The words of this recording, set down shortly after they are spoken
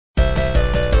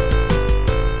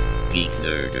Geek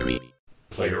Nerdery.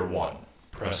 Player 1,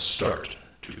 press start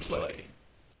to play.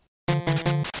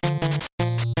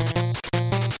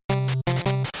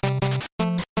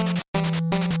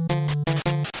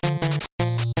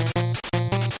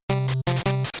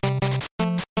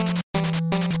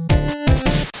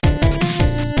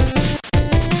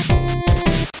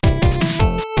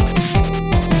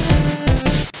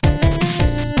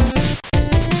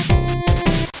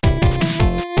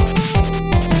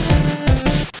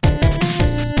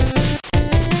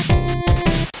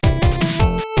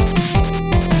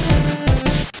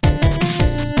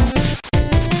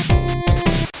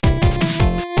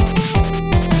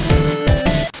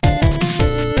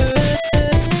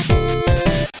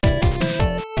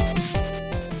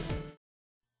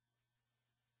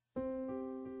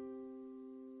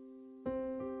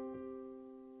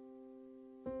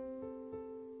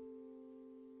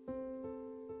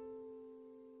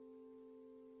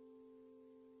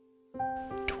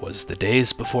 "'Twas the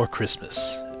days before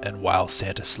Christmas, and while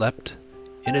Santa slept,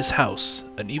 in his house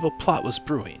an evil plot was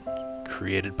brewing,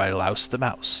 created by Louse the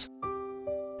Mouse.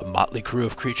 A motley crew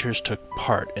of creatures took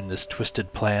part in this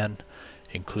twisted plan,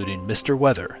 including Mr.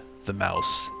 Weather, the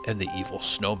Mouse, and the evil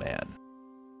Snowman.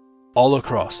 All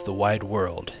across the wide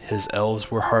world, his elves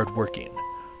were hard working,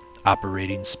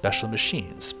 operating special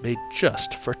machines made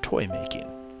just for toy making.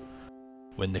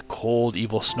 When the cold,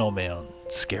 evil Snowman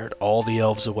scared all the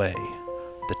elves away,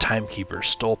 the timekeeper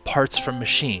stole parts from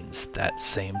machines that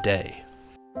same day.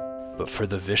 But for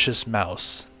the vicious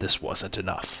Mouse, this wasn't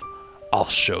enough. I'll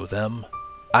show them.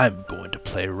 I'm going to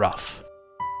play rough.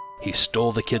 He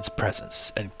stole the kids'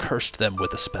 presents and cursed them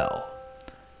with a spell.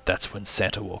 That's when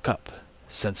Santa woke up,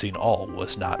 sensing all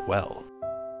was not well.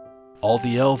 All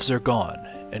the elves are gone,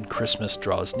 and Christmas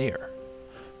draws near.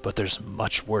 But there's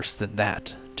much worse than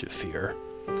that to fear.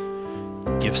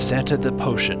 Give Santa the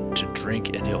potion to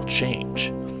drink and he'll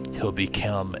change. He'll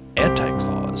become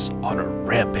Anti-Claus on a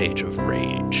rampage of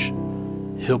rage.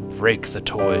 He'll break the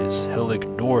toys, he'll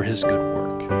ignore his good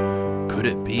work. Could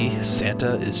it be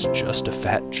Santa is just a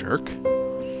fat jerk?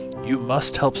 You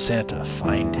must help Santa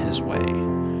find his way.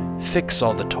 Fix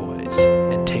all the toys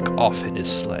and take off in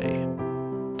his sleigh.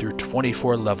 Through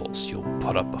 24 levels you'll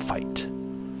put up a fight.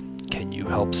 Can you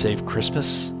help save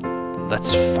Christmas?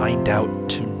 Let's find out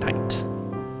tonight.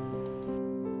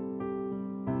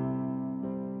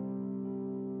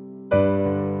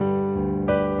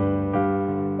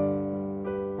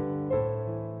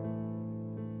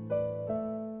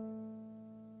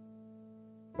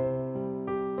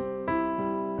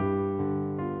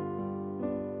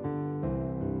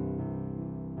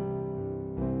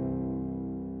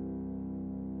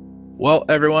 Well,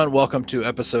 everyone, welcome to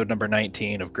episode number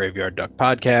 19 of Graveyard Duck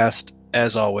Podcast.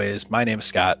 As always, my name is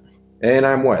Scott. And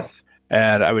I'm Wes.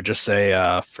 And I would just say,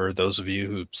 for those of you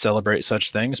who celebrate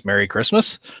such things, Merry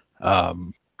Christmas.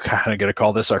 Kind of going to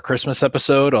call this our Christmas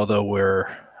episode, although we're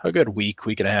a good week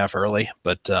and a half early.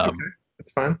 But Okay,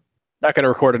 that's fine. Not going to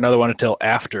record another one until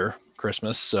after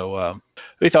Christmas. So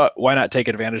we thought, why not take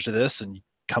advantage of this and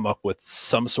come up with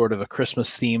some sort of a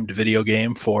Christmas-themed video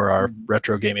game for our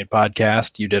retro gaming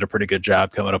podcast. You did a pretty good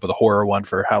job coming up with a horror one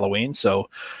for Halloween. So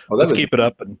let's keep it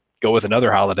up and go with another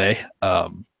holiday.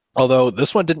 Although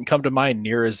this one didn't come to mind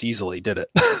near as easily, did it?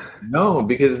 No,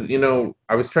 because,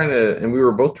 I was trying to, and we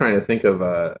were both trying to think of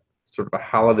a sort of a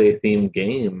holiday-themed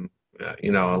game,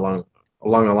 along the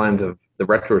lines of the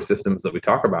retro systems that we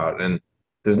talk about. And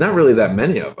there's not really that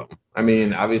many of them. I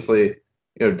mean, obviously,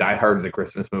 Die Hard's a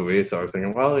Christmas movie. So I was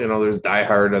thinking, well, there's Die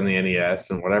Hard on the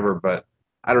NES and whatever, but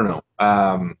I don't know.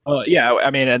 Yeah, I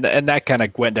mean, and that kind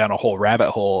of went down a whole rabbit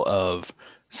hole of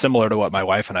similar to what my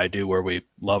wife and I do, where we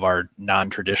love our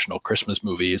non-traditional Christmas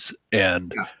movies.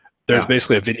 And there's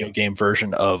basically a video game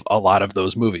version of a lot of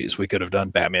those movies. We could have done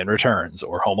Batman Returns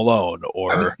or Home Alone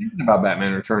or... I was thinking about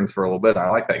Batman Returns for a little bit. I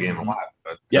like that game a lot.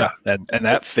 But, and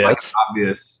that fits. Like an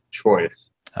obvious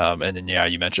choice. And then,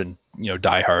 you mentioned,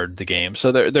 Die Hard, the game.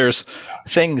 So there's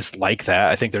things like that.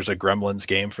 I think there's a Gremlins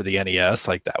game for the NES.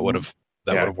 Like that would have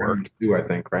worked. Too, I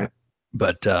think, right?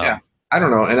 But I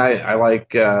don't know. And I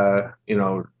like,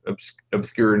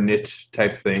 obscure niche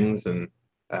type things. And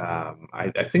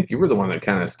I think you were the one that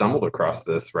kind of stumbled across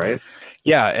this, right?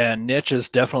 Yeah. And niche is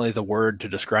definitely the word to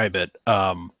describe it.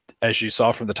 As you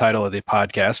saw from the title of the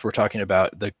podcast, we're talking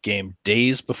about the game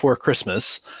Days Before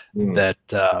Christmas that,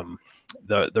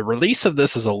 the release of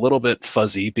this is a little bit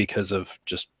fuzzy because of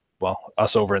just,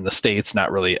 us over in the States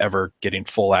not really ever getting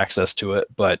full access to it.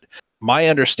 But my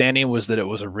understanding was that it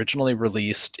was originally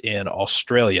released in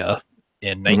Australia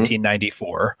in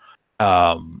 1994.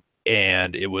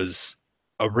 And it was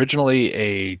originally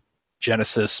a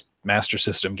Genesis Master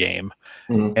System game.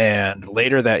 Mhm. And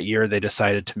later that year, they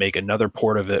decided to make another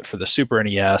port of it for the Super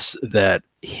NES that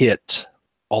hit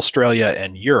Australia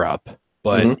and Europe,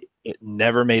 but Mhm. it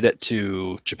never made it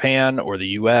to Japan or the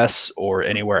US or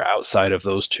anywhere outside of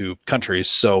those two countries.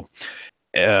 So,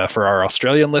 for our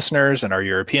Australian listeners and our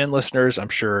European listeners, I'm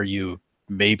sure you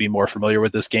may be more familiar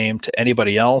with this game. To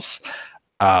anybody else,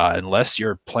 unless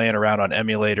you're playing around on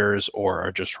emulators or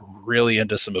are just really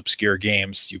into some obscure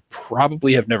games, you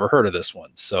probably have never heard of this one.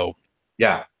 So,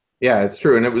 Yeah, yeah, it's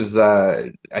true, and it was.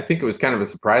 I think it was kind of a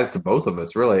surprise to both of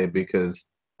us, really, because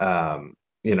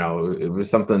it was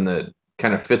something that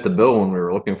kind of fit the bill when we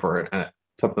were looking for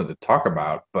something to talk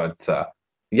about. But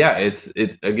yeah,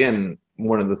 it again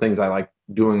one of the things I like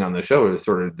doing on the show is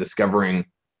sort of discovering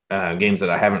games that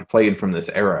I haven't played from this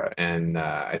era, and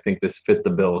I think this fit the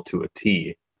bill to a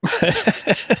T.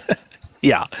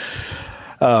 yeah.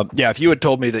 Yeah, if you had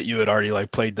told me that you had already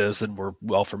like played this and were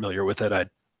well familiar with it, I'd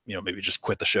maybe just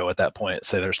quit the show at that point and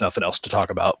say there's nothing else to talk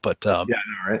about. But Yeah, all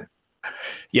right.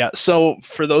 yeah, so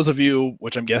for those of you,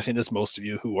 which I'm guessing is most of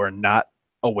you, who are not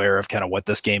aware of kind of what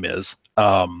this game is,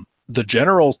 the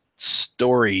general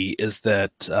story is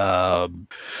that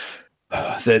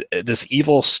that this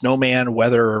evil snowman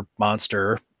weather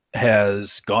monster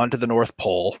has gone to the North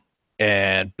Pole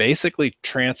and basically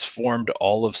transformed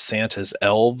all of Santa's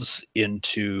elves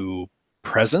into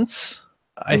presents,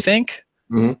 I think.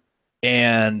 Mm-hmm.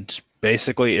 And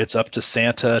basically, it's up to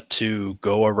Santa to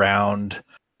go around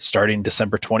starting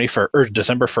December 21st or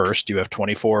December 1st. You have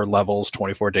 24 levels,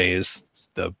 24 days.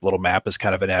 The little map is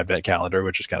kind of an advent calendar,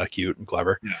 which is kind of cute and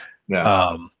clever.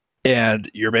 Yeah. And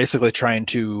you're basically trying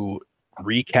to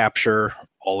recapture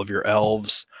all of your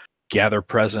elves, gather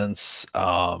presents,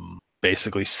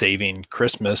 basically saving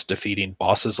Christmas, defeating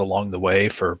bosses along the way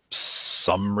for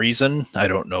some reason. I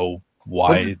don't know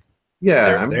why Yeah,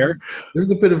 they're I mean, there.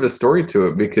 there's a bit of a story to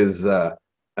it because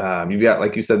you've got,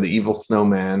 like you said, the evil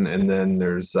snowman, and then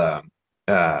there's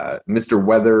Mr.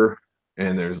 Weather,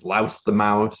 and there's Louse the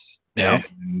Mouse, Yeah.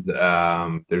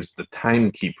 and there's the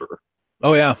Timekeeper.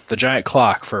 Oh yeah, the giant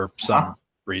clock for some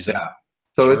reason. Yeah.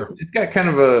 So Sure. it's got kind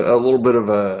of a little bit of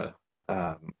a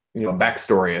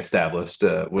backstory established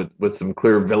with some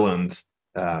clear villains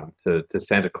to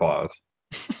Santa Claus.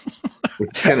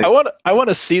 I want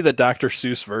to see the Dr.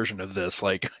 Seuss version of this,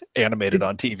 like animated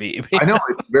on TV. I know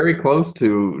it's very close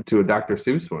to a Dr.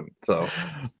 Seuss one. So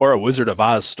Or a Wizard of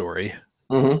Oz story.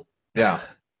 mm-hmm. Yeah.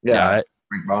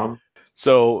 Frank Baum.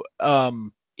 So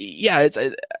yeah, it's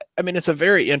a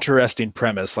very interesting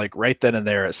premise. Like right then and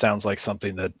there, it sounds like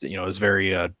something that is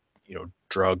very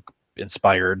drug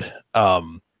inspired.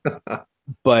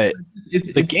 But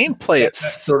it's the gameplay, that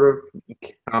sort of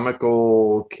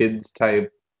comical kids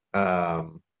type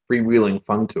freewheeling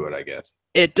fun to it, I guess.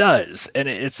 it does, and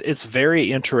it's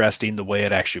very interesting the way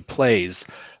it actually plays.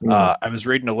 I was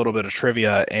reading a little bit of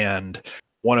trivia, and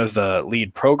one of the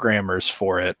lead programmers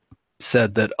for it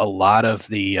said that a lot of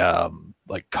the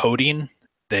like coding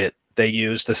that they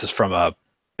use, this is from I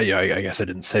guess I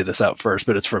didn't say this out first,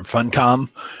 but it's from Funcom,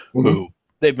 who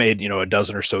they've made a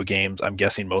dozen or so games. I'm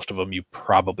guessing most of them you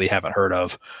probably haven't heard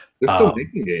of. They're still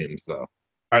making games, though.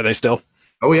 Are they still?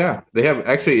 Oh yeah, they have.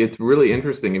 Actually, it's really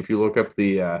interesting if you look up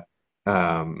the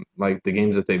like the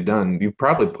games that they've done. You've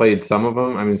probably played some of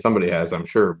them. I mean, somebody has, I'm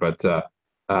sure, but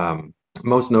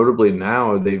most notably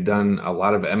now they've done a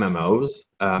lot of MMOs,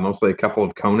 mostly a couple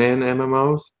of Conan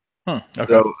MMOs. Okay.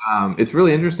 So it's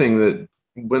really interesting that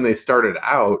when they started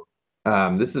out,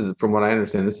 this is, from what I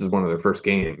understand, this is one of their first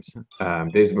games,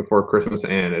 Days Before Christmas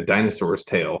and A Dinosaur's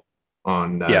Tale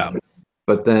on.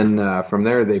 But then from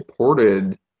there they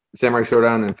ported Samurai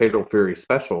Showdown and Fatal Fury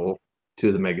Special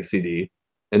to the Mega CD,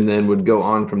 and then would go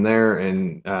on from there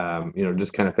and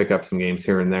just kind of pick up some games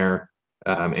here and there,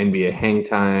 NBA Hang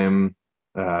Time,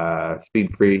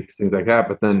 Speed Freaks, things like that.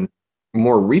 But then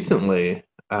more recently,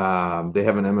 they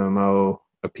have an MMO,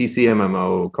 a PC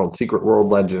MMO called Secret World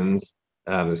Legends.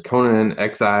 There's Conan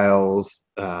Exiles,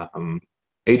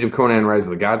 Age of Conan: Rise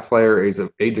of the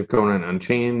Godslayer, Age of Conan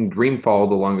Unchained, Dreamfall: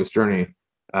 The Longest Journey,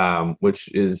 which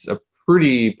is a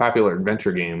pretty popular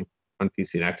adventure game on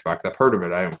PC and Xbox. I've heard of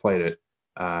it. I haven't played it.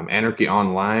 Anarchy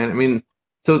Online. I mean,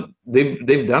 so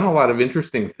they've done a lot of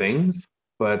interesting things,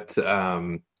 but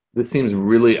this seems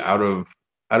really out of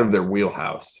their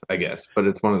wheelhouse, I guess. But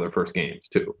it's one of their first games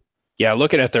too. Yeah,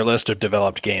 looking at their list of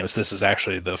developed games, this is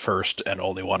actually the first and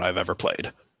only one I've ever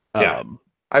played. Yeah,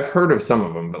 I've heard of some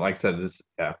of them, but like I said,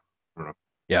 I don't know.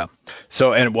 Yeah.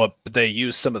 So, and they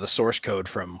used some of the source code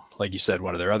from, like you said,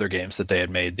 one of their other games that they had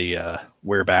made, the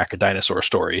We're Back, a Dinosaur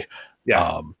Story.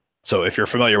 Yeah. So if you're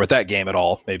familiar with that game at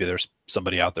all, maybe there's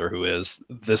somebody out there who is.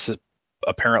 This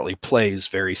apparently plays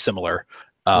very similar.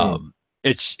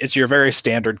 It's your very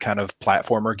standard kind of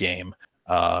platformer game.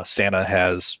 Santa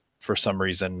has, for some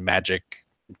reason, magic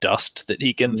dust that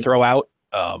he can throw out.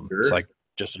 It's like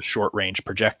just a short range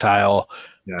projectile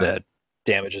that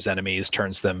damages enemies,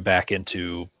 turns them back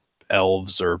into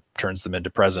elves, or turns them into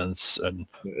presents. And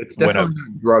it's definitely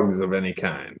not drugs of any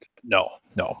kind. No.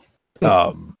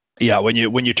 When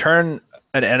you turn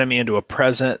an enemy into a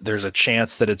present, there's a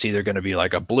chance that it's either going to be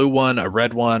like a blue one, a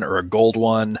red one, or a gold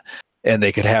one, and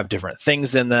they could have different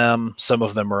things in them. Some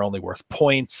of them are only worth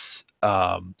points.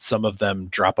 Some of them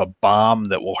drop a bomb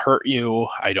that will hurt you.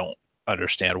 I don't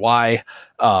understand why.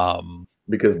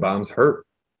 Because bombs hurt.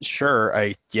 Sure, we'll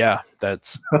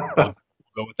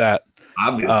go with that.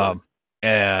 Obviously.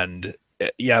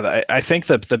 I think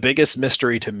the biggest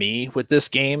mystery to me with this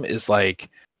game is like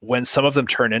when some of them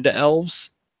turn into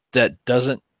elves, that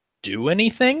doesn't do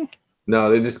anything.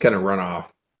 No, they just kind of run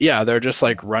off. Yeah, they're just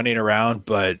like running around,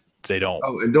 but they don't.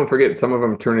 Oh, and don't forget, some of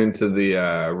them turn into the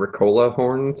Ricola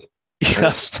horns.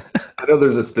 Yes. I know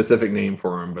there's a specific name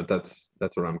for them, but that's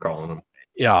what I'm calling them.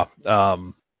 Yeah.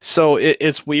 So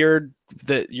it's weird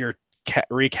that you're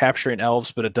recapturing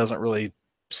elves, but it doesn't really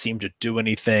seem to do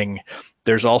anything.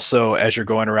 There's also, as you're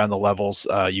going around the levels,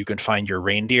 you can find your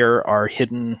reindeer are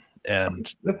hidden,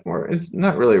 and it's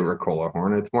not really a Ricola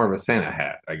horn. It's more of a Santa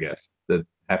hat, I guess, that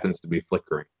happens to be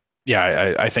flickering.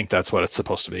 Yeah, I think that's what it's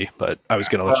supposed to be, but I was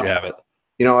going to let you have it.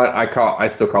 You know what? I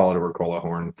still call it a Ricola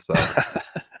horn. So,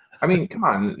 I mean, come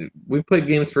on. We've played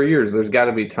games for years. There's got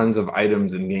to be tons of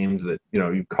items in games that,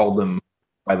 you called them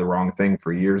by the wrong thing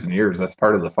for years and years. That's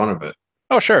part of the fun of it.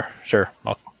 Oh, sure.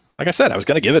 Well, like I said, I was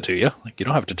going to give it to you. Like, you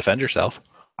don't have to defend yourself.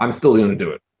 I'm still going to do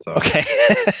it. So. Okay.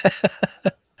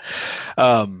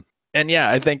 And yeah,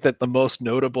 I think that the most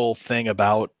notable thing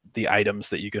about the items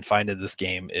that you can find in this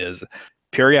game is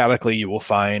periodically you will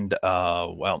find,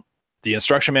 the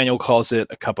instruction manual calls it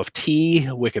a cup of tea.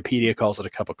 Wikipedia calls it a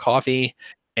cup of coffee.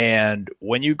 And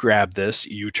when you grab this,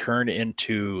 you turn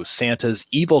into Santa's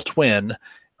evil twin,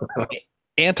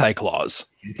 Anti-Claus.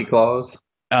 Anti-Claus?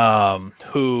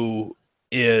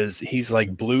 He's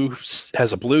like blue,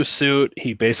 has a blue suit.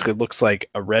 He basically looks like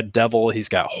a red devil. He's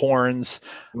got horns.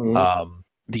 Mm-hmm.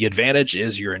 The advantage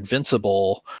is you're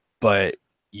invincible, but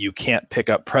you can't pick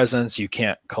up presents. You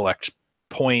can't collect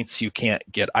points. You can't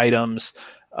get items.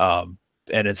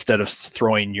 And instead of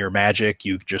throwing your magic,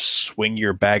 you just swing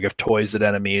your bag of toys at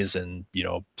enemies and,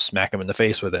 smack them in the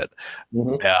face with it.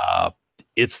 Mm-hmm.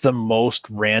 It's the most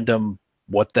random,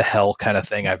 what the hell kind of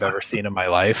thing I've ever seen in my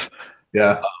life.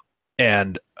 Yeah.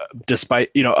 And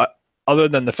despite, other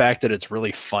than the fact that it's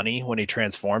really funny when he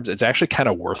transforms, it's actually kind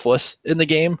of worthless in the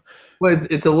game. Well,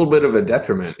 it's a little bit of a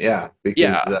detriment,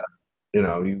 because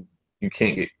you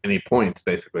can't get any points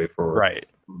basically for a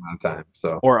amount of time.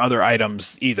 So or other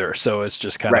items either. So it's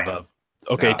just kind of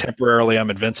temporarily I'm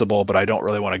invincible, but I don't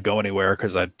really want to go anywhere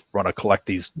because I want to collect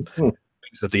these things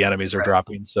that the enemies are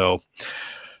dropping. So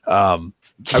I was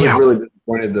really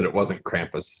disappointed that it wasn't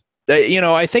Krampus.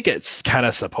 I think it's kind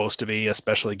of supposed to be,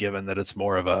 especially given that it's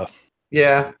more of a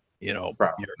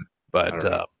probably. But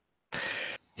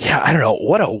I don't know.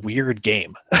 What a weird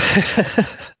game.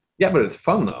 Yeah, but it's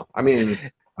fun though. I mean,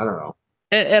 I don't know.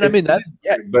 And I mean that.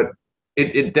 Yeah. But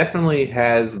it definitely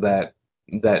has that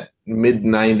mid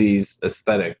 '90s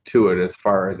aesthetic to it, as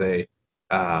far as I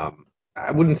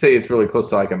wouldn't say it's really close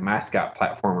to like a mascot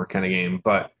platformer kind of game,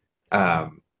 but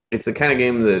it's the kind of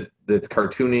game that's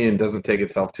cartoony and doesn't take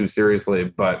itself too seriously,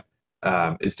 but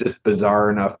it's just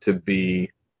bizarre enough to be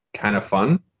kind of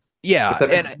fun. Yeah,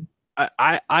 and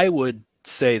I would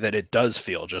say that it does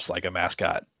feel just like a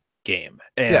mascot game,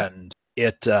 and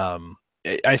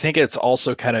I think it's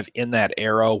also kind of in that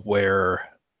era where,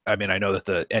 I mean, I know that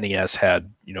the NES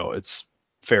had its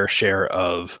fair share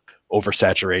of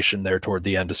oversaturation there toward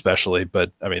the end, especially,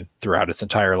 but I mean throughout its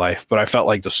entire life. But I felt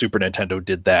like the Super Nintendo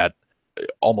did that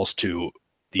almost to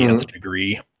the nth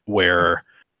degree, where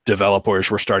developers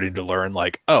were starting to learn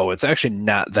like, oh, it's actually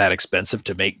not that expensive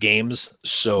to make games,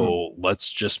 so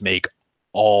let's just make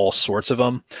all sorts of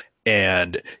them.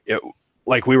 And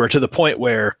we were to the point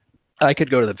where I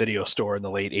could go to the video store in the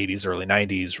late 80s, early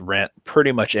 90s, rent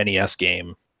pretty much any NES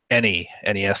game,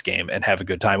 and have a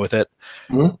good time with it.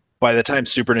 Mm-hmm. By the time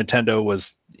Super Nintendo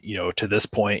was, to this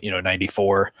point,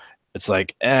 94, it's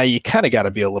like, you kind of got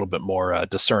to be a little bit more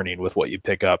discerning with what you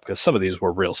pick up, because some of these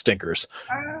were real stinkers.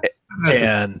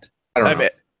 And I'm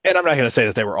not going to say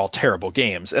that they were all terrible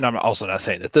games, and I'm also not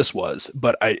saying that this was,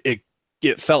 but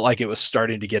it felt like it was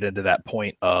starting to get into that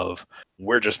point of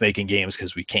we're just making games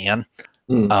because we can.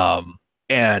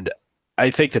 And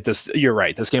I think that you're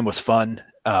right. This game was fun.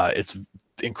 It's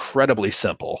incredibly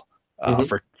simple.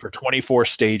 Mhm. For 24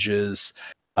 stages.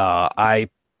 I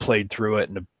played through it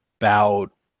in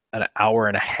about an hour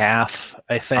and a half,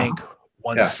 I think. Uh-huh.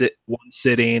 Yeah. One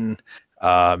sitting.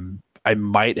 I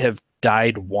might have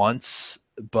died once,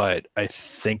 but I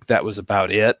think that was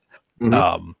about it.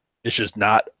 Mhm. It's just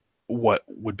not what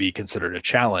would be considered a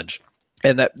challenge.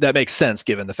 And that makes sense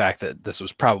given the fact that this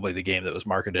was probably the game that was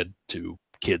marketed to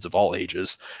kids of all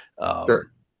ages.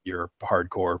 Sure. Your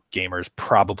hardcore gamers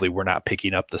probably were not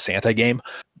picking up the Santa game,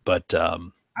 but I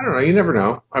don't know. You never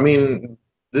know. I mean,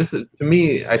 this is to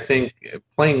me. I think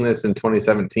playing this in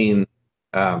 2017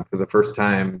 for the first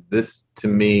time, this to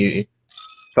me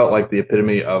felt like the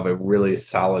epitome of a really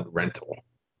solid rental.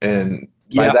 And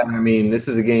by yeah, that I mean this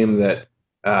is a game that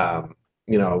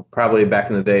probably back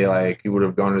in the day, like you would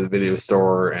have gone to the video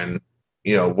store and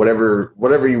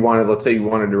whatever you wanted. Let's say you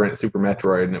wanted to rent Super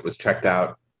Metroid and it was checked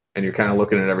out, and you're kind of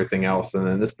looking at everything else, and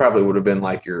then this probably would have been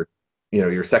like your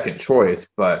second choice.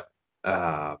 But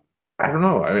uh, I don't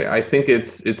know. I think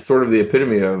it's sort of the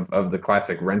epitome of the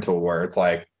classic rental where it's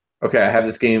like, okay, I have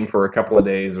this game for a couple of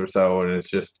days or so, and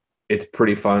it's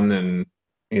pretty fun, and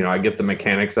I get the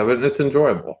mechanics of it, and it's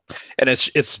enjoyable. and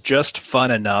it's just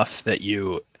fun enough that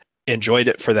you enjoyed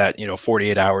it for that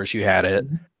 48 hours you had it,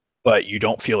 but you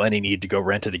don't feel any need to go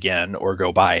rent it again or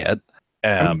go buy it.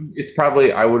 I mean, it's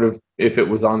probably I would have if it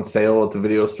was on sale at the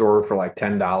video store for like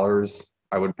 $10,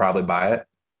 I would probably buy it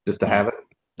just to have it.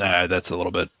 That's a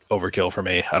little bit overkill for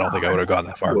me. I don't think I would have gone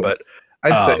that far, but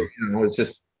I'd say um,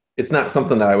 it's not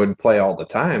something that I would play all the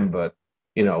time, but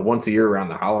once a year around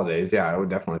the holidays, yeah, I would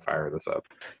definitely fire this up.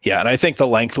 yeah, and I think the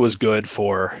length was good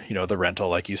for the rental,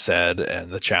 like you said,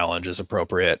 and the challenge is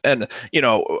appropriate. And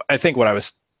I think what I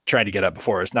was trying to get at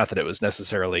before is not that it was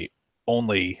necessarily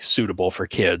only suitable for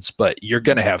kids, but you're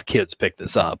going to have kids pick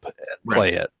this up and Right.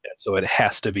 play it, so it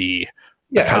has to be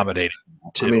Yeah, accommodating I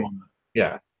too. mean,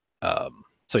 yeah,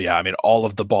 So yeah, I mean, all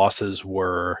of the bosses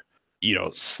were,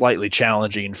 slightly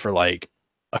challenging for like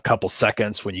a couple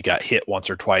seconds when you got hit once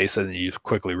or twice, and then you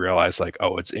quickly realize like,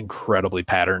 oh, it's incredibly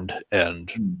patterned,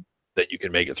 and that you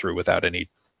can make it through without any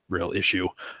real issue.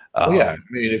 well, yeah. I Um,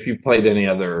 mean, if you played any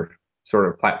other sort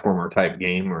of platformer type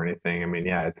game or anything, I mean,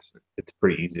 yeah, it's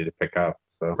pretty easy to pick up.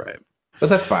 So, right, but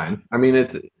that's fine. I mean,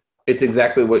 it's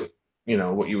exactly what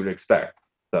you would expect.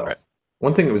 So, right.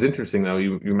 one thing that was interesting though,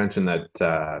 you mentioned that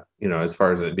as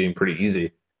far as it being pretty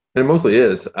easy, and it mostly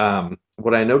is.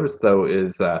 What I noticed though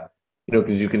is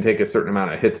because you can take a certain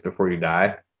amount of hits before you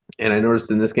die, and I noticed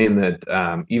in this game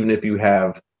that even if you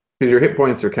have because your hit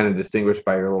points are kind of distinguished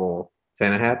by your little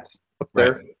Santa hats up Right.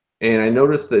 there, and I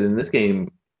noticed that in this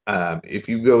game, if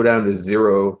you go down to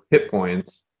 0 hit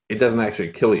points, it doesn't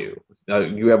actually kill you.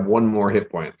 You have one more hit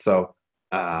point. So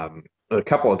a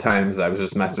couple of times I was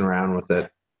just messing around with it,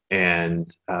 and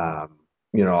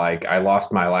like I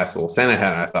lost my last little Santa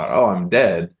hat, and I thought, oh, I'm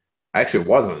dead. I actually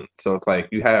wasn't. So it's like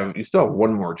you still have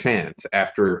one more chance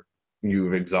after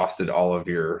you've exhausted all of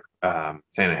your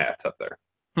Santa hats up there,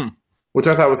 Hmm. which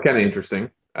I thought was kind of interesting.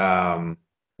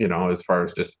 As far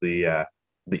as just the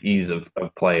ease of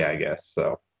play, I guess.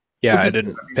 So, Yeah, which I is good.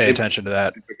 didn't I mean, pay they attention to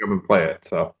that. pick up and play it.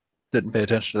 So, Didn't pay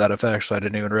attention to that effect, so I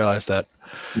didn't even realize that.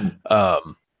 Hmm.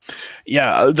 Um,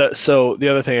 yeah. So the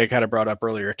other thing I kind of brought up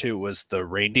earlier too was the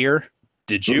reindeer.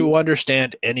 Did you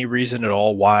understand any reason at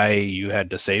all why you had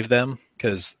to save them?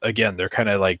 Because again, they're kind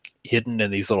of like hidden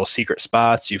in these little secret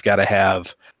spots. You've got to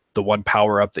have the one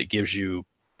power up that gives you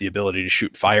the ability to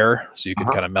shoot fire, so you can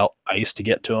Uh-huh. kind of melt ice to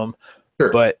get to them.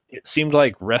 Sure. But it seemed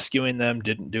like rescuing them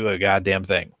didn't do a goddamn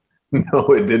thing. No,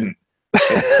 it didn't.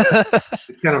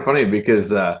 It's kind of funny because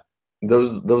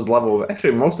those levels,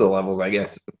 actually, most of the levels, I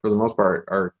guess, for the most part,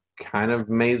 are kind of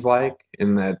maze-like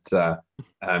in that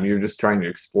you're just trying to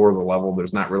explore the level.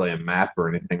 There's not really a map or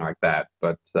anything like that,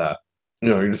 but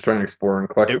you're just trying to explore and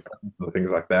collect Yep. presents and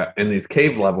things like that. And these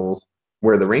cave levels,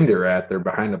 where the reindeer are at, they're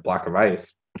behind a block of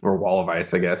ice or wall of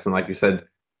ice, I guess. And like you said,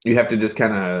 you have to just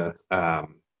kind of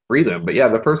free them. But yeah,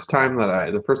 the first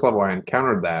level I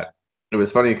encountered that, it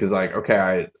was funny because like,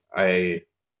 okay, I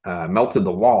melted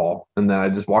the wall, and then I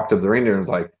just walked up the reindeer and was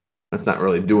like, that's not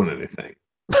really doing anything.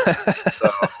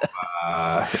 So,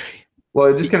 uh, well,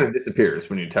 it just kind of disappears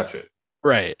when you touch it.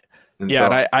 Right. And Yeah,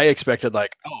 and so, I expected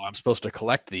like, oh, I'm supposed to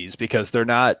collect these because they're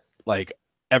not like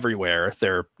everywhere.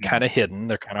 They're kind of hidden.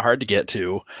 They're kind of hard to get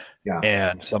to. yeah,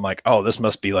 And so I'm like, oh, this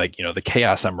must be like, the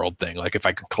Chaos Emerald thing. Like if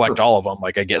I can collect all of them,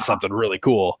 like I get something really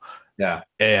cool. yeah,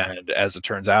 And as it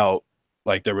turns out,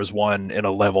 like there was one in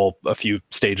a level a few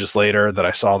stages later that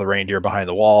I saw the reindeer behind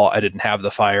the wall. I didn't have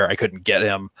the fire. I couldn't get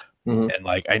him, Mhm. And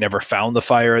like I never found the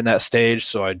fire in that stage,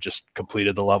 so I just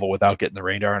completed the level without getting the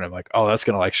radar, and I'm like, oh, that's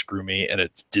gonna like screw me, and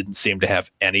it didn't seem to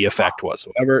have any effect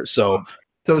whatsoever. So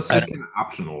So it's I just don't, kind of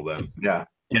optional then. Yeah.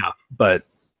 yeah, but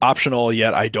optional,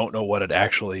 yet I don't know what it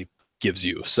actually gives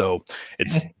you. So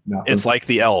it's Nothing. it's like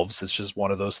the elves. It's just one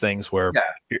of those things where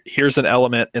Yeah. here's an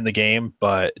element in the game,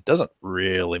 but it doesn't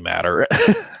really matter.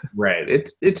 Right.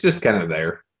 It's just kind of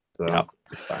there. Yeah. So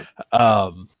it's fine.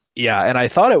 Yeah, and I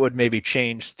thought it would maybe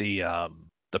change the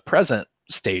present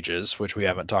stages, which we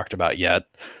haven't talked about yet.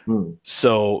 Hmm.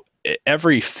 So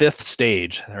every fifth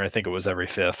stage, or I think it was every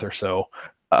fifth or so,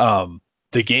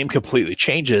 the game completely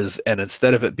changes, and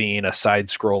instead of it being a side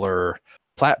scroller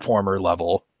platformer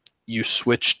level, you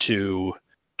switch to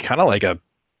kind of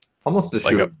Almost a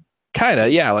like a shoot. kind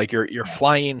of yeah, like you're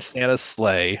flying Santa's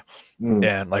sleigh, Hmm.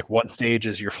 and like one stage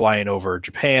is you're flying over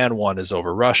Japan, one is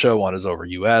over Russia, one is over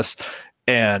US,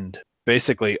 and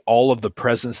basically all of the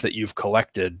presents that you've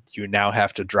collected you now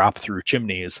have to drop through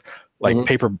chimneys like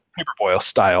Mhm. paperboy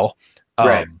style.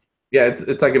 Right. um, Yeah,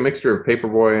 it's like a mixture of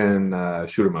Paperboy and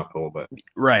shoot 'em up a little bit.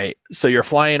 right, so you're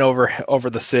flying over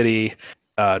the city,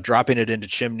 dropping it into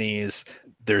chimneys.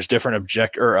 There's different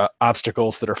object or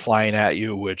obstacles that are flying at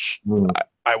you, which Hmm.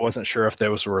 I wasn't sure if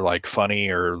those were like funny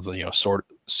or sort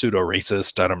pseudo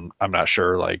racist. I'm not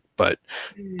sure, like, but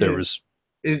there Yeah, was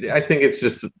I think it's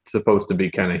just supposed to be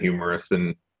kind of humorous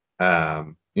and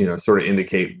sort of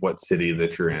indicate what city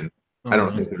that you're in. I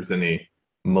don't mhm. think there's any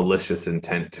malicious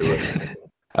intent to it.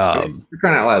 I mean, um, you're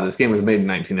crying out loud. This game was made in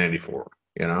 1994.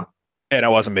 You know? and it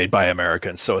wasn't made by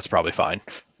Americans, so it's probably fine.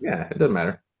 Yeah, it doesn't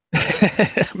matter.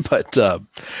 But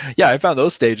yeah, I found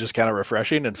those stages kind of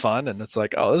refreshing and fun, and it's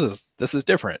like, oh, this is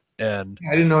different. And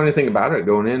I didn't know anything about it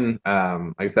going in.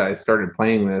 Like I said, I started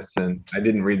playing this and I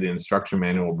didn't read the instruction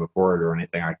manual before it or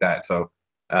anything like that. So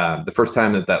the first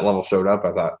time that level showed up,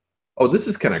 I thought, oh, this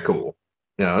is kind of cool.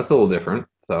 It's a little different.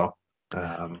 So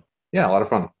yeah, a lot of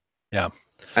fun. yeah,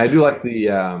 I do like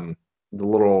the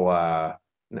little.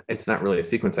 It's not really a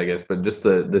sequence, I guess, but just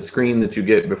the screen that you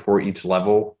get before each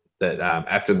level. That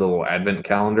after the little advent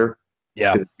calendar,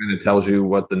 yeah, it kind of tells you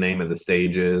what the name of the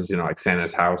stage is, like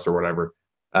Santa's house or whatever.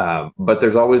 But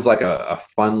there's always like a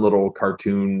fun little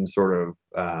cartoon sort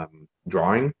of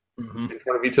drawing hmm, in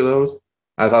front of each of those.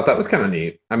 I thought that was kind of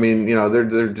neat. I mean,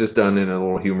 they're just done in a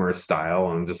little humorous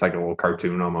style and just like a little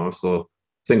cartoon almost, a little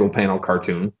single panel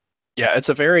cartoon. yeah. It's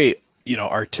a very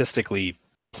artistically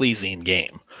pleasing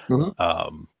game. Hmm.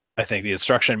 I think the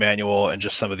instruction manual and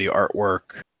just some of the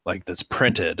artwork like that's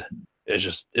printed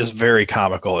is very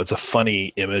comical. It's a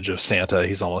funny image of Santa.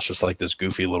 He's almost just like this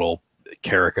goofy little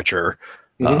caricature,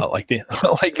 Hmm. like the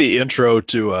like the intro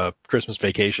to Christmas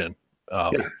Vacation. Yeah,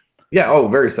 Um, yeah. Oh,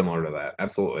 very similar to that.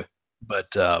 Absolutely. but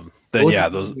Well, then look yeah,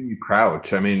 at those when you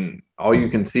crouch. I mean, all you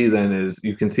can see then is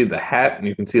you can see the hat and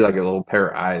you can see like a little pair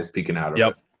of eyes peeking out of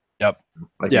yep, it. yep,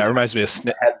 Like you yeah. It said, reminds me of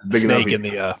the hat's big enough. Snake in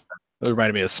the it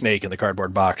reminded me of Snake in the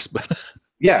cardboard box, but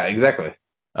Yeah, exactly.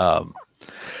 um,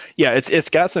 yeah, it's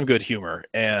got some good humor,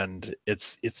 and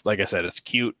it's like I said, it's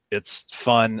cute, it's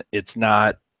fun, it's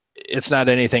not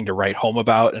anything to write home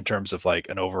about in terms of like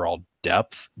an overall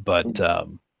depth, but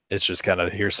it's just kind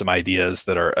of here's some ideas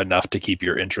that are enough to keep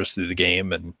your interest through the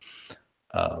game, and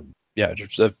yeah,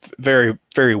 just a very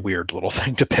very weird little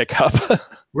thing to pick up.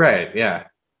 Right. Yeah.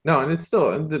 No, and it's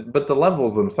still, but the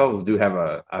levels themselves do have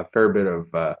a fair bit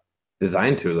of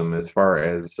design to them as far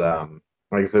as,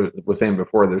 like I said, was saying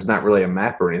before, there's not really a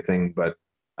map or anything, but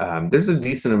there's a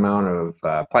decent amount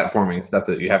of platforming stuff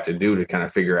that you have to do to kind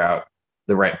of figure out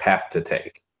the right path to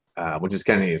take, which is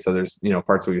kind of neat. So there's,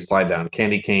 parts where you slide down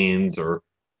candy canes or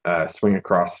swing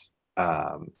across,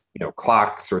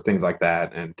 clocks or things like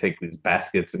that and take these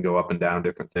baskets and go up and down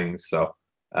different things. So,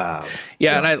 um,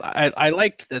 Yeah, yeah. and I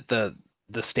liked that the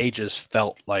stages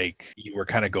felt like you were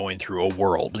kind of going through a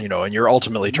world, and you're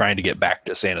ultimately trying to get back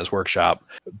to Santa's workshop.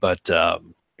 But a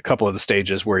couple of the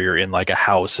stages where you're in like a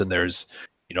house and there's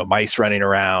mice running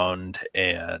around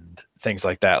and things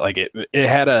like that, like it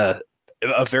had a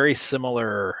very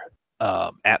similar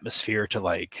atmosphere to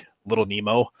like Little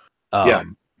Nemo. Yeah.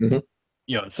 Um, Hmm.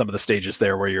 some of the stages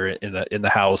there where you're in the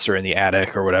house or in the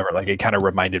attic or whatever, like it kind of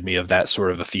reminded me of that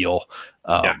sort of a feel.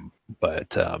 Yeah.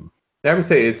 But I would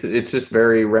say it's just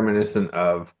very reminiscent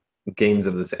of games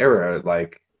of this era,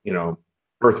 like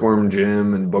Earthworm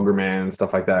Jim and Boogerman and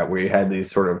stuff like that, where you had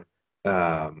these sort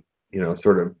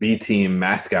of B team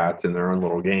mascots in their own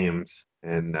little games,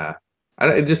 and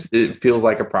it feels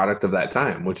like a product of that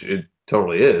time, which it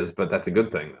totally is, but that's a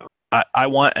good thing though. I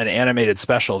want an animated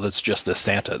special that's just this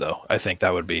Santa, though. I think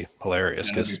that would be hilarious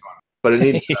Yeah, that'd be because fun. But it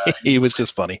needs he was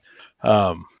just funny.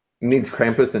 Um, it needs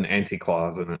Krampus and Anti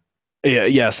Claus in it. Yeah,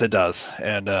 yes, it does.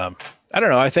 And I don't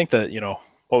know. I think that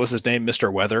what was his name,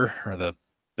 Mr. Weather, or the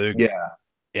Yeah,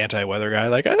 anti-weather guy.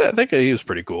 Like I think he was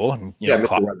pretty cool. And yeah,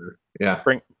 Mr. Weather. Yeah.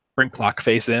 bring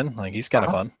Clockface in. Like he's kind of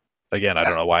Uh-huh. fun. Again, I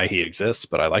don't know why he exists,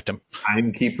 but I liked him.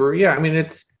 Timekeeper. Yeah, I mean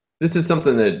this is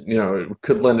something that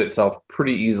could lend itself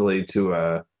pretty easily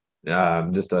to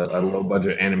just a low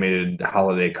budget animated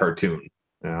holiday cartoon.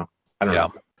 I don't Yeah.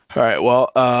 know. All right.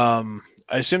 Well,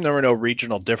 I assume there were no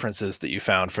regional differences that you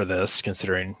found for this,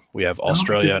 considering we have No, I think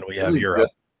Australia and it's we have really Europe.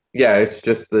 yeah, it's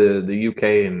just the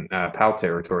UK and PAL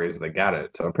territories that got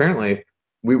it. So apparently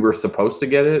we were supposed to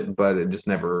get it, but it just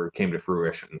never came to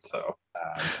fruition. So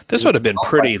it This was would have been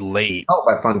pretty late.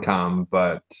 developed by Funcom,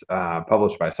 but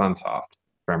published by Sunsoft,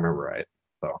 if I remember right.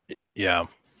 So, Yeah.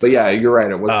 but yeah, you're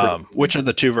right. It was pretty. Which of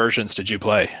the two versions did you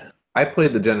play? I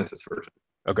played the Genesis version.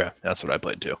 Okay, that's what I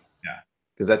played too. Yeah,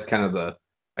 because that's kind of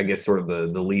I guess, sort of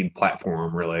the lead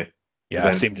platform, really. Yeah,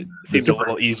 it seemed a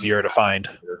little easier to find.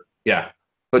 Yeah,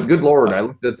 but good lord, I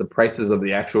looked at the prices of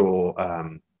the actual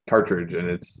cartridge, and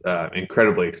it's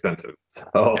incredibly expensive.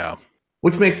 So, Yeah.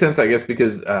 which makes sense, I guess,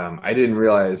 because I didn't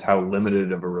realize how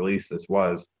limited of a release this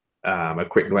was. A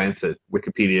quick glance at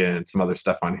Wikipedia and some other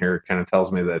stuff on here kind of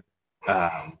tells me that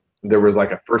there was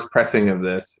like a first pressing of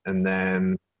this, and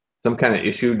then some kind of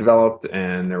issue developed,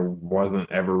 and there wasn't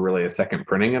ever really a second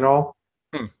printing at all.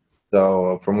 Hmm.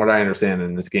 So, from what I understand,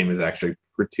 and this game is actually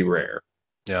pretty rare.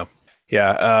 Yeah.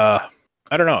 Yeah.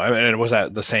 I don't know. I mean, was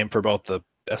that the same for both the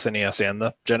SNES and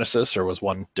the Genesis, or was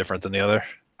one different than the other?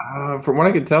 From what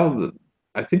I could tell,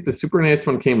 I think the Super NES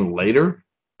one came later,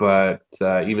 but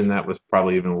even that was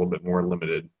probably even a little bit more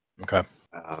limited. Okay.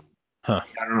 I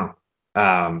don't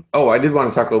know. Oh, I did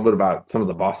want to talk a little bit about some of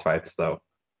the boss fights, though.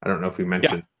 I don't know if we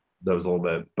mentioned those a little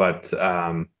bit, but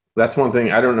that's one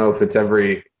thing. I don't know if it's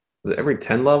was it every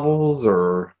 10 levels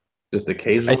or just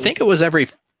occasionally? I think it was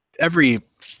every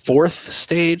fourth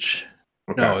stage.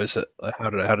 Okay. No, is it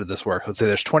how did this work? Let's say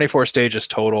there's 24 stages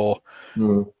total.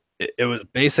 Mm. It was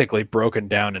basically broken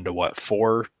down into what,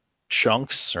 4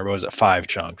 chunks, or was it 5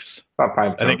 chunks? About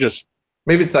 5 I think chunks. just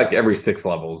Maybe it's like every 6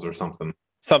 levels or something.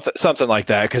 something like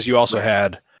that, because you also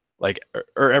had like,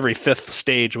 or every 5th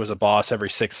stage was a boss, every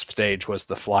 6th stage was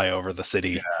the fly over the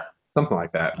city. Yeah, something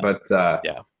like that. But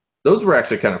yeah, those were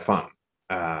actually kind of fun.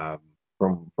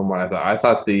 From what I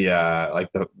thought, the like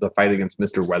the fight against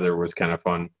Mr. Weather was kind of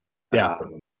fun. Yeah.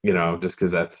 Just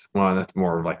because that's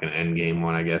more of like an end game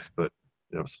one, I guess. But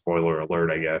spoiler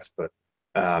alert, I guess. But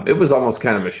it was almost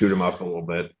kind of a shoot 'em up a little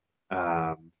bit.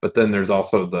 But then there's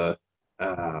also the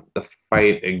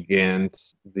fight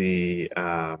against the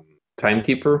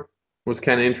timekeeper was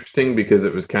kind of interesting, because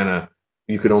it was kind of,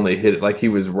 you could only hit it like he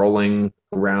was rolling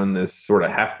around this sort of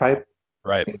half pipe.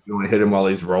 right. You want to hit him while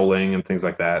he's rolling and things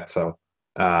like that. So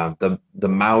the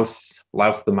mouse,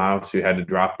 Louse the mouse, you had to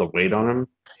drop the weight on him.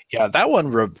 Yeah, that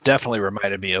one definitely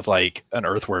reminded me of like an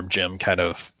Earthworm Jim kind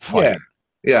of fight.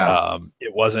 Yeah.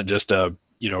 It wasn't just a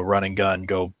run and gun,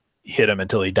 go hit him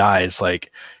until he dies.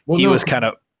 Like Well, he no, was kind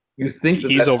of you think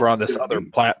he's over on this other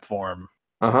platform.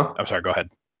 Uh-huh. I'm sorry, go ahead.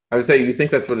 I would say you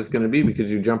think that's what it's going to be,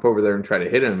 because you jump over there and try to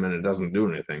hit him, and it doesn't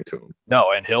do anything to him.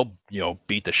 No, and he'll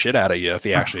beat the shit out of you if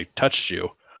he actually touched you.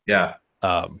 Yeah.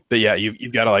 But yeah,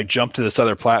 you've got to like jump to this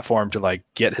other platform to like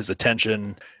get his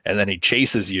attention, and then he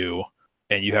chases you,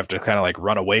 and you have to kind of like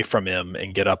run away from him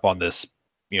and get up on this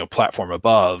platform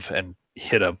above and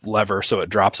hit a lever so it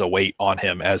drops a weight on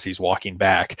him as he's walking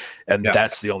back, and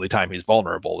that's the only time he's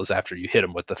vulnerable, is after you hit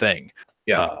him with the thing.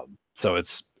 So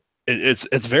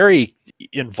it's very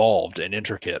involved and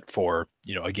intricate for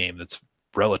a game that's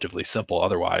relatively simple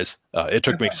otherwise. It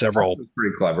took me several. That's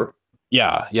pretty clever.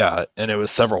 Yeah, and it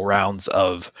was several rounds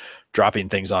of dropping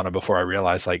things on him before I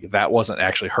realized like that wasn't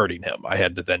actually hurting him. I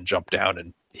had to then jump down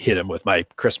and hit him with my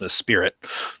Christmas spirit.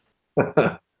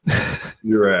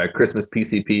 Your Christmas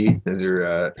PCP is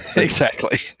your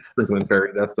exactly sprinkling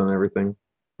fairy dust on everything.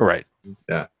 Right.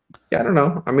 Yeah, I don't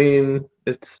know. I mean,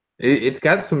 it's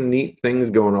got some neat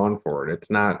things going on for it. It's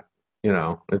not,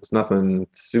 it's nothing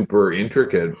super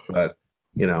intricate, but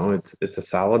it's a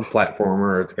solid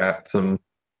platformer. It's got some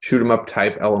shoot 'em up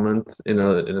type elements in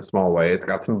a small way. It's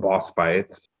got some boss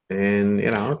fights, and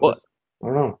well, I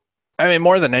don't know. I mean,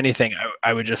 more than anything,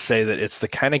 I would just say that it's the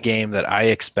kind of game that I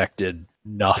expected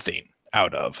nothing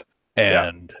out of.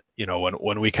 And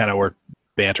when we kind of were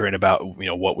bantering about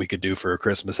what we could do for a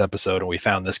Christmas episode, and we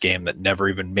found this game that never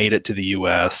even made it to the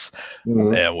US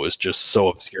and was just so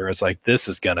obscure, it's like, this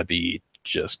is gonna be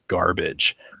just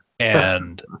garbage.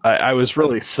 And I was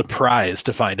really surprised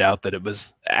to find out that it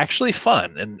was actually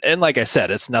fun. And like I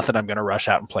said, it's nothing I'm going to rush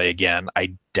out and play again.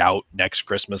 I doubt next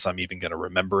Christmas I'm even going to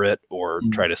remember it or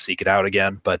try to seek it out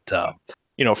again. But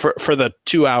for the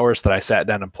 2 hours that I sat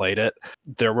down and played it,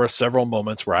 there were several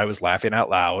moments where I was laughing out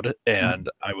loud and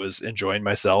I was enjoying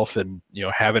myself and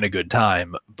having a good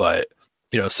time. But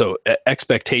so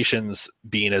expectations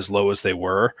being as low as they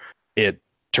were, it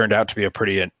turned out to be a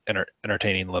pretty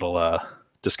entertaining little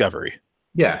discovery.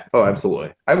 Yeah. Oh,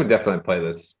 absolutely. I would definitely play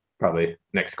this probably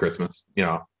next Christmas.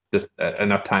 Just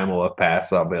enough time will have passed.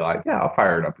 So I'll be like, yeah, I'll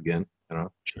fire it up again.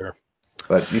 Sure.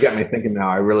 But you got me thinking now.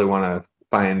 I really want to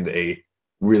find a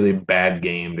really bad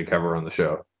game to cover on the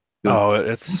show. Oh,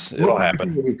 it'll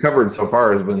happen. What we've covered so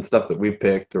far has been stuff that we've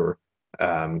picked or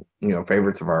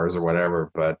favorites of ours or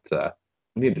whatever. But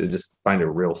we need to just find a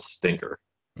real stinker.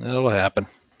 It'll happen.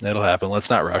 Let's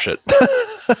not rush it.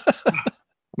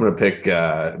 I'm gonna pick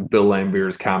Bill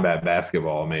Lambert's Combat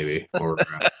Basketball, maybe, or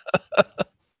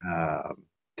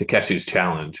Takeshi's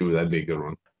Challenge. Ooh, that'd be a good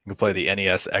one. You can play the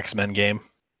NES X-Men game.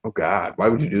 Oh God, why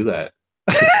would you do that?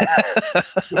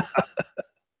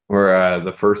 Or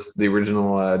the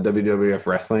original WWF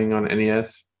wrestling on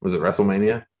NES. Was it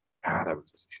WrestleMania? God, that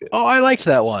was shit. Oh, I liked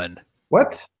that one.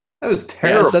 What? That was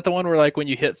terrible. Yeah, is that the one where like when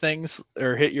you hit things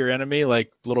or hit your enemy,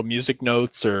 like little music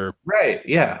notes or right?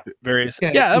 Yeah, various.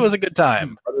 Yeah, that was a good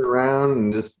time. Run around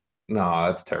and just no,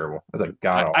 that's terrible. That's like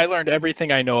God. I learned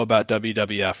everything I know about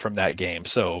WWF from that game.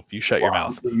 So you shut your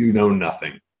mouth. You know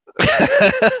nothing.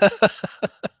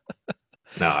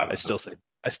 No, I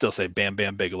still say Bam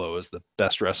Bam Bigelow is the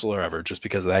best wrestler ever just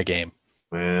because of that game.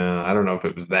 Well, I don't know if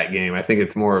it was that game. I think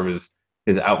it's more of his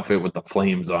outfit with the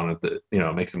flames on it that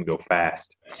makes him go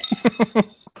fast.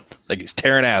 Like he's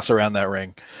tearing ass around that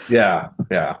ring. Yeah.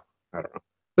 I don't know.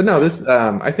 But no, this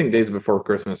I think Days Before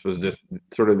Christmas was just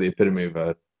sort of the epitome of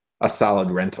a solid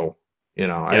rental.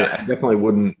 I definitely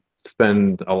wouldn't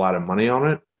spend a lot of money on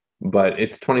it, but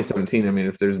it's 2017. I mean,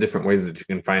 if there's different ways that you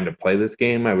can find to play this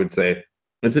game, I would say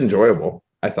it's enjoyable.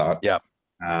 I thought. Yeah.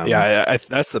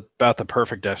 That's about the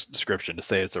perfect description to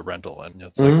say it's a rental, and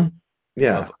it's like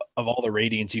of all the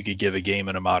ratings you could give a game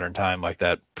in a modern time, like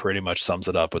that pretty much sums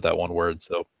it up with that one word.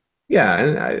 So yeah,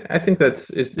 and I think that's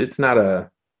it. It's not a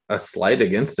slight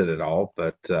against it at all,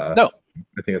 but no,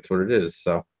 I think that's what it is.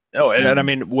 So no, and I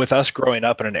mean, with us growing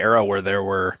up in an era where there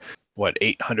were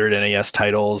 800 NES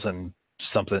titles and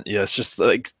something, it's just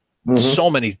like so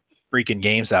many freaking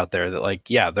games out there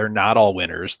that they're not all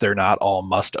winners, they're not all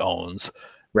must owns,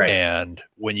 right? And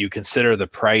when you consider the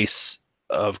price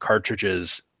of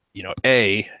cartridges,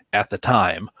 at the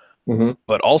time,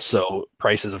 but also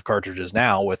prices of cartridges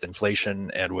now with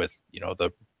inflation and with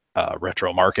the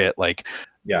retro market,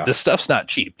 this stuff's not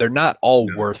cheap. They're not all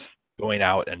worth going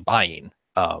out and buying,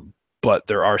 but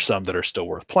there are some that are still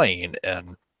worth playing.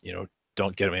 And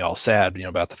don't get me all sad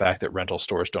about the fact that rental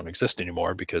stores don't exist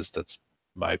anymore, because that's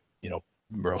my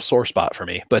real sore spot for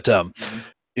me. But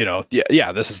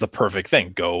this is the perfect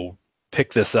thing. Go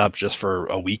pick this up just for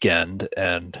a weekend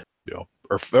and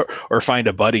or find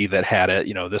a buddy that had it.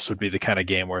 This would be the kind of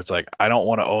game where it's like, I don't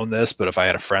want to own this, but if I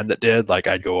had a friend that did,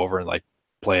 I'd go over and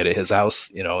play it at his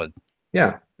house, and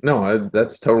yeah, no,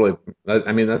 that's totally,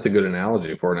 I mean, that's a good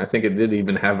analogy for it. And I think it did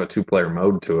even have a 2-player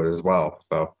mode to it as well.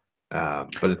 So,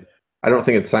 but I don't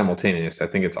think it's simultaneous. I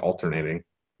think it's alternating.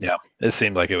 Yeah, it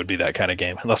seemed like it would be that kind of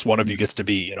game, unless one of you gets to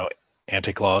be,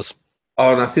 Anti-Claus.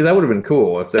 Oh, now see, that would have been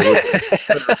cool if there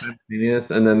was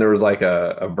simultaneous, and then there was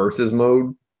a versus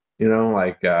mode,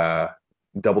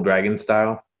 Double Dragon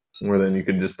style, where then you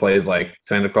could just play as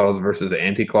Santa Claus versus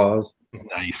Anti-Claus.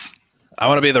 Nice. I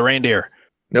want to be the reindeer.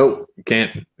 Nope, you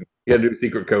can't. You got to do a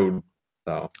secret code.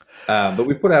 So, but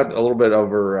we put out a little bit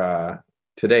over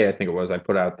today. I think it was. I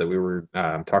put out that we were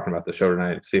talking about the show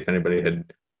tonight to see if anybody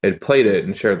had played it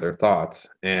and shared their thoughts.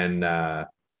 And our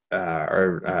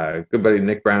good buddy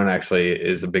Nick Brown actually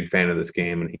is a big fan of this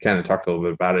game, and he kind of talked a little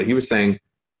bit about it. He was saying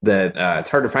that it's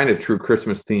hard to find a true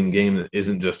Christmas themed game that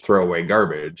isn't just throwaway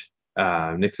garbage.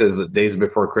 Nick says that Days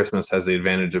Before Christmas has the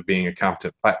advantage of being a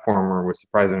competent platformer with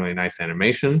surprisingly nice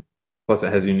animation. Plus,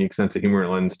 it has a unique sense of humor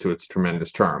and lends to its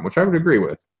tremendous charm, which I would agree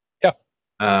with. Yeah.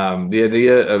 The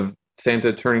idea of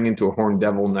Santa turning into a horned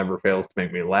devil never fails to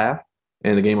make me laugh,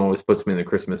 and the game always puts me in the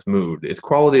Christmas mood. Its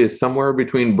quality is somewhere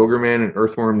between Boogerman and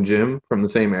Earthworm Jim from the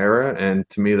same era, and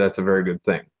to me, that's a very good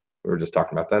thing. We were just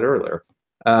talking about that earlier.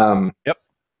 Yep.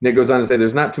 Nick goes on to say,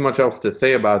 there's not too much else to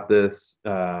say about this.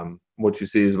 What you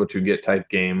see is what you get type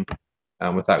game,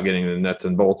 without getting the nuts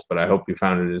and bolts, but I hope you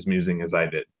found it as amusing as I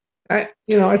did. I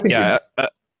think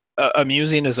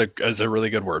amusing is a really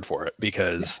good word for it,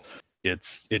 because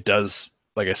it does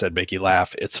like I said, make you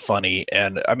laugh. It's funny.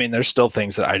 And I mean, there's still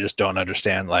things that I just don't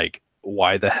understand, like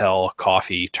why the hell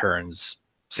coffee turns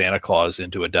Santa Claus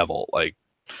into a devil. Like,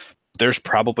 there's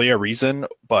probably a reason,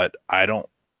 but I don't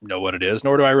know what it is,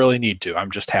 nor do I really need to.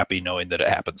 I'm just happy knowing that it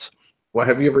happens. Well,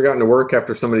 have you ever gotten to work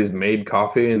after somebody's made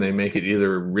coffee and they make it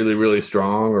either really, really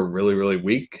strong or really, really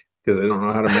weak because they don't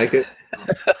know how to make it?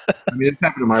 I mean, it's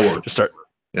happened to my work. Just start.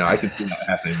 I could see that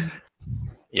happening.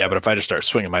 Yeah, but if I just start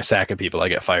swinging my sack at people, I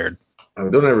get fired.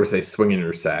 Don't ever say swinging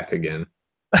your sack again.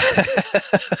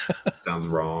 Sounds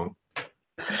wrong.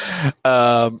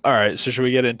 All right, so should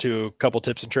we get into a couple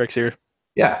tips and tricks here?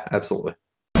 Yeah, absolutely.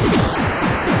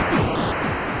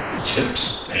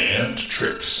 Tips and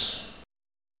tricks.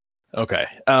 Okay.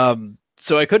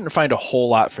 So I couldn't find a whole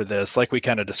lot for this. Like we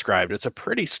kind of described, it's a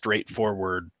pretty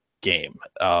straightforward game.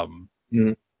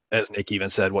 As Nick even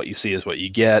said, what you see is what you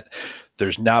get.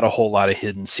 There's not a whole lot of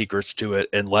hidden secrets to it,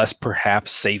 unless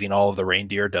perhaps saving all of the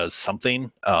reindeer does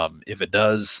something. If it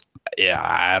does, yeah,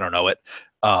 I don't know it.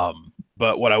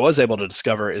 But what I was able to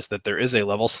discover is that there is a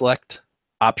level select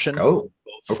option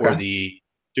for the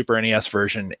Super NES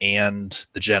version and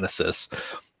the Genesis.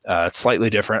 It's slightly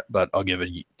different, but I'll give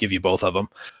you both of them.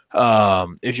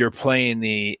 If you're playing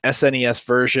the SNES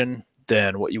version,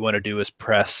 then what you want to do is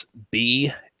press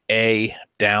B, A,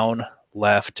 down,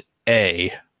 left,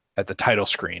 A at the title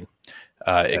screen.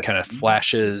 It kind of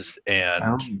flashes and...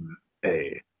 Down,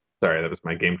 A. Sorry, that was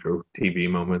my Game Show TV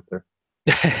moment there.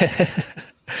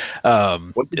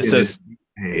 It says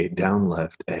A, down,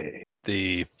 left, A.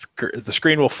 The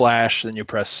screen will flash, then you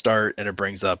press start, and it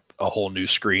brings up a whole new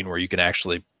screen where you can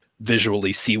actually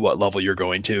visually see what level you're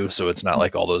going to. So it's not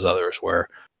like all those others where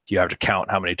you have to count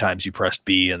how many times you pressed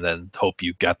B and then hope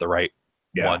you got the right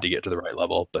one to get to the right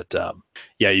level. But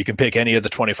you can pick any of the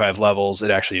 25 levels.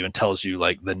 It actually even tells you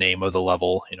like the name of the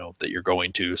level, that you're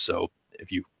going to. So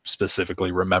if you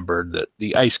specifically remembered that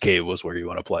the ice cave was where you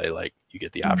want to play, like you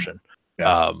get the option.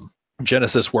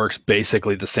 Genesis works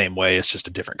basically the same way. It's just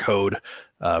a different code.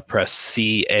 Press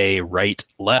C, A, right,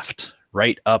 left,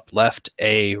 right, up, left,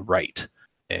 A, right.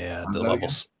 And the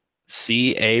levels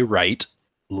C, A, right,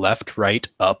 left, right,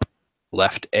 up,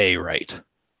 left, A, right.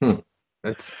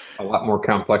 That's a lot more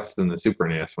complex than the Super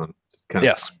NES one.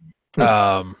 Yes.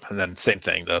 And then same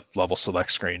thing, the level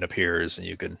select screen appears and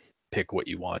you can pick what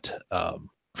you want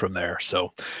from there.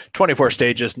 So 24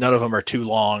 stages, none of them are too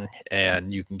long,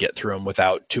 and you can get through them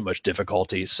without too much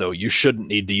difficulty. So you shouldn't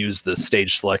need to use the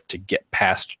stage select to get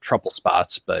past trouble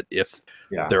spots. But if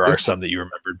there are some that you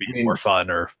remembered being more fun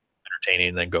or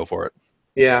entertaining, then go for it.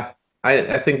 Yeah,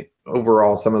 I think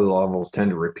overall some of the levels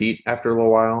tend to repeat after a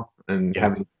little while, and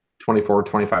having 24,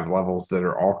 25 levels that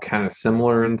are all kind of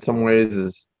similar in some ways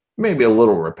is maybe a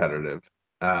little repetitive.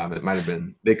 It might have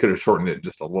been, they could have shortened it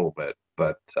just a little bit,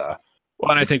 but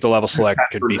and I think the level select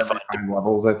could be fun.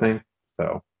 Levels, I think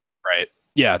so. Right.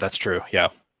 Yeah, that's true. Yeah.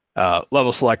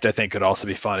 Level select, I think, could also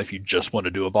be fun if you just want to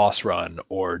do a boss run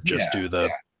or just do the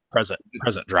present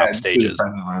drop stages.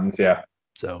 Present runs,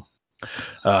 So,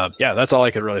 that's all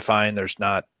I could really find. There's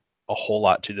not a whole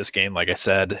lot to this game, like I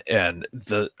said, and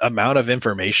the amount of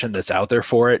information that's out there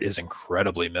for it is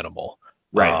incredibly minimal.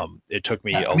 Right. It took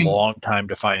me a long time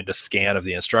to find a scan of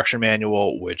the instruction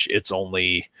manual, which it's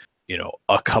only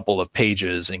a couple of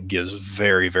pages and gives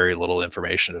very, very little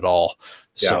information at all.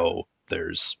 So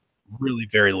there's really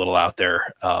very little out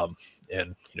there.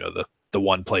 And the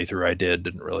one playthrough I did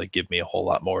didn't really give me a whole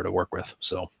lot more to work with.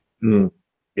 So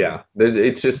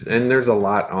it's just, and there's a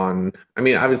lot on,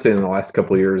 obviously in the last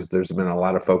couple of years, there's been a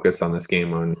lot of focus on this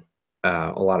game on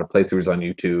a lot of playthroughs on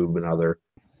YouTube and other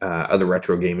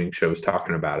retro gaming shows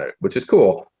talking about it, which is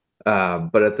cool.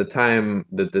 But at the time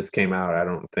that this came out, I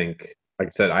don't think, like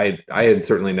I said, I had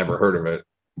certainly never heard of it,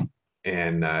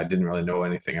 and didn't really know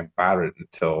anything about it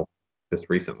until just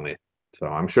recently. So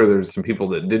I'm sure there's some people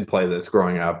that did play this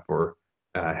growing up or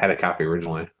had a copy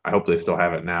originally. I hope they still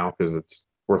have it now because it's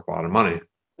worth a lot of money.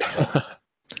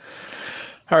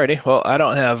 Alrighty, well, I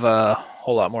don't have a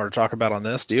whole lot more to talk about on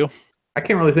this. Do you? I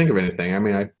can't really think of anything.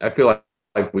 I feel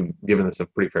like we've given this a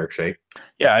pretty fair shake.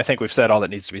 Yeah, I think we've said all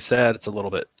that needs to be said. It's a little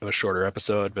bit of a shorter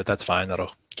episode, but that's fine.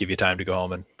 That'll give you time to go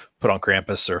home and put on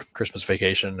Krampus or Christmas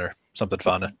Vacation or something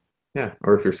fun. Yeah,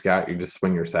 or if you're Scott, you just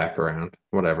swing your sack around,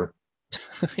 whatever.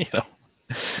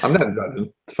 I'm not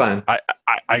judging. It's fine.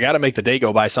 I got to make the day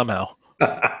go by somehow.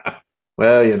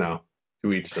 Well,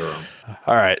 to each their own.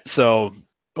 All right, so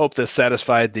hope this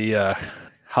satisfied the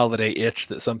holiday itch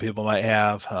that some people might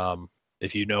have.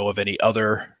 If you know of any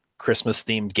other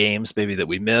Christmas-themed games maybe that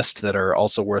we missed that are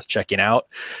also worth checking out,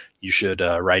 you should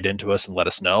write into us and let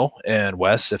us know. And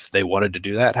Wes, if they wanted to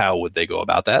do that, how would they go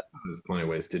about that? There's plenty of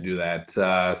ways to do that.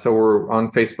 So we're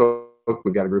on Facebook.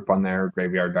 We've got a group on there,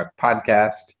 Graveyard Duck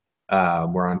Podcast.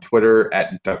 We're on Twitter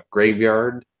at Duck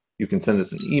Graveyard. You can send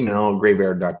us an email,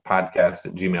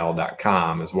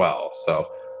 graveyardduckpodcast@gmail.com as well. So,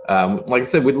 like I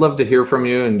said, we'd love to hear from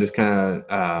you and just kind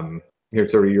of hear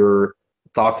sort of your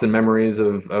thoughts and memories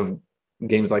of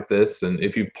games like this. And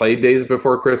if you've played Days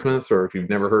Before Christmas, or if you've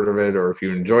never heard of it, or if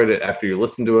you enjoyed it after you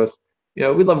listened to us,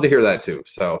 we'd love to hear that too.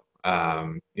 So,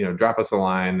 drop us a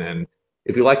line. And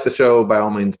if you like the show, by all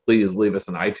means, please leave us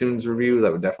an iTunes review.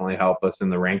 That would definitely help us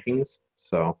in the rankings.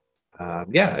 So,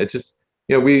 it's just,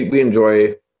 we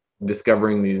enjoy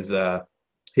discovering these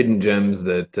hidden gems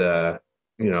that,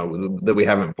 that we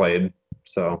haven't played.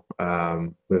 So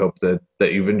we hope that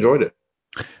you've enjoyed it.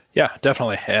 Yeah,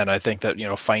 definitely. And I think that,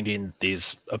 finding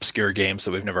these obscure games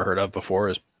that we've never heard of before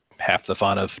is half the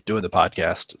fun of doing the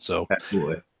podcast. So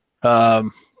absolutely. All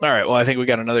right. Well, I think we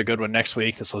got another good one next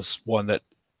week. This was one that,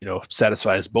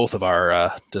 satisfies both of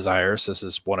our desires. This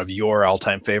is one of your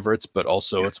all-time favorites, but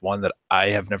also it's one that I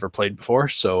have never played before.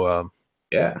 So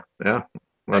yeah.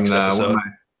 Next episode.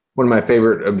 One of my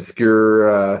favorite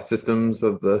obscure systems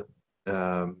of the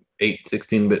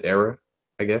 16-bit era,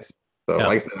 I guess. So,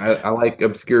 like I said, I like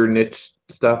obscure niche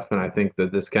stuff, and I think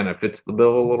that this kind of fits the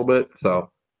bill a little bit. So,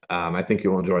 I think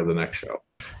you'll enjoy the next show.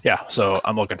 Yeah, so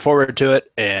I'm looking forward to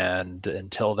it. And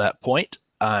until that point,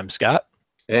 I'm Scott.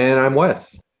 And I'm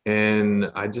Wes.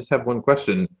 And I just have one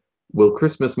question. Will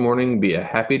Christmas morning be a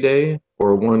happy day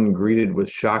or one greeted with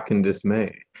shock and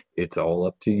dismay? It's all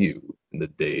up to you in the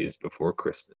days before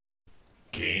Christmas.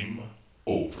 Game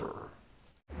over.